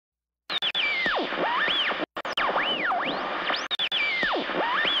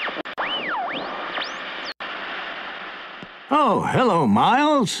Oh, hello,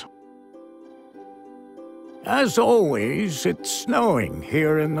 Miles. As always, it's snowing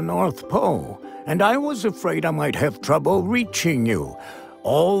here in the North Pole, and I was afraid I might have trouble reaching you,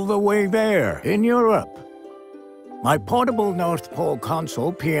 all the way there in Europe. My portable North Pole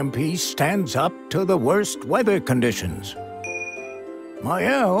console PMP stands up to the worst weather conditions. My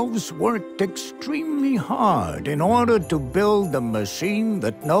elves worked extremely hard in order to build a machine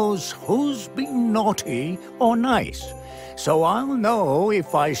that knows who's been naughty or nice. So I'll know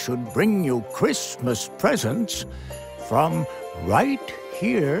if I should bring you Christmas presents from right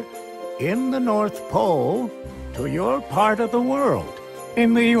here in the North Pole to your part of the world,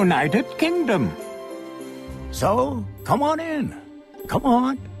 in the United Kingdom. So, come on in. Come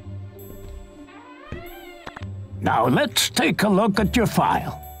on. Now let's take a look at your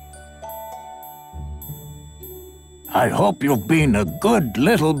file. I hope you've been a good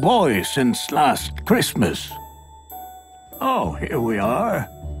little boy since last Christmas. Oh, here we are.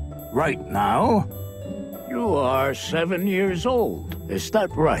 Right now, you are 7 years old. Is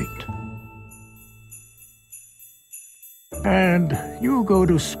that right? And you go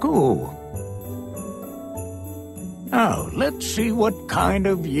to school. Now, let's see what kind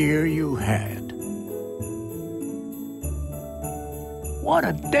of year you had. What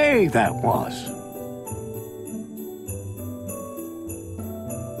a day that was.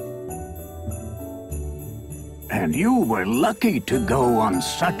 And you were lucky to go on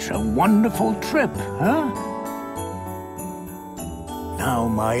such a wonderful trip, huh? Now,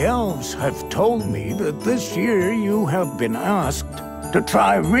 my elves have told me that this year you have been asked to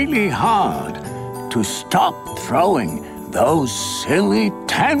try really hard to stop throwing those silly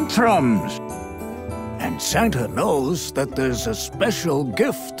tantrums. And Santa knows that there's a special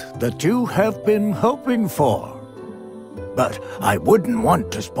gift that you have been hoping for. But I wouldn't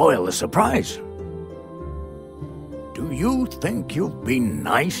want to spoil the surprise. Do you think you've been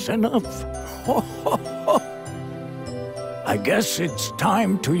nice enough? I guess it's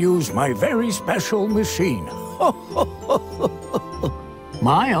time to use my very special machine.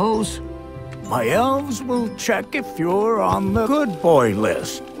 Miles, my elves will check if you're on the good boy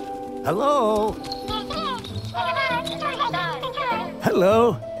list. Hello?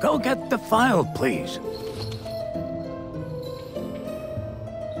 Hello? Go get the file, please.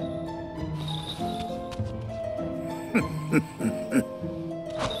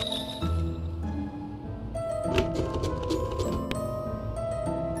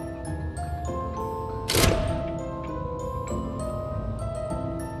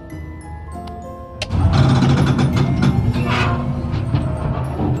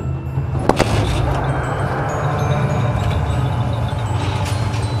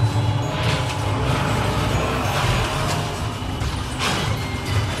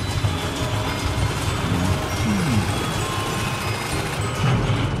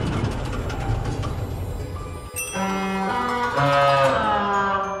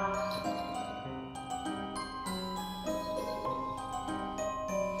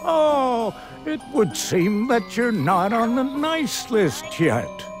 Oh, it would seem that you're not on the nice list yet.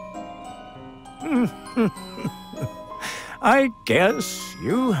 I guess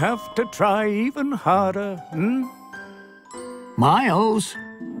you have to try even harder, hmm? Miles,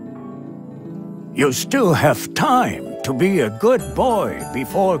 you still have time to be a good boy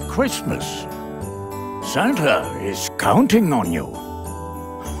before Christmas. Santa is counting on you.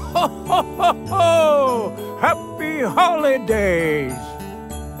 Ho, ho, ho, ho! Happy holidays!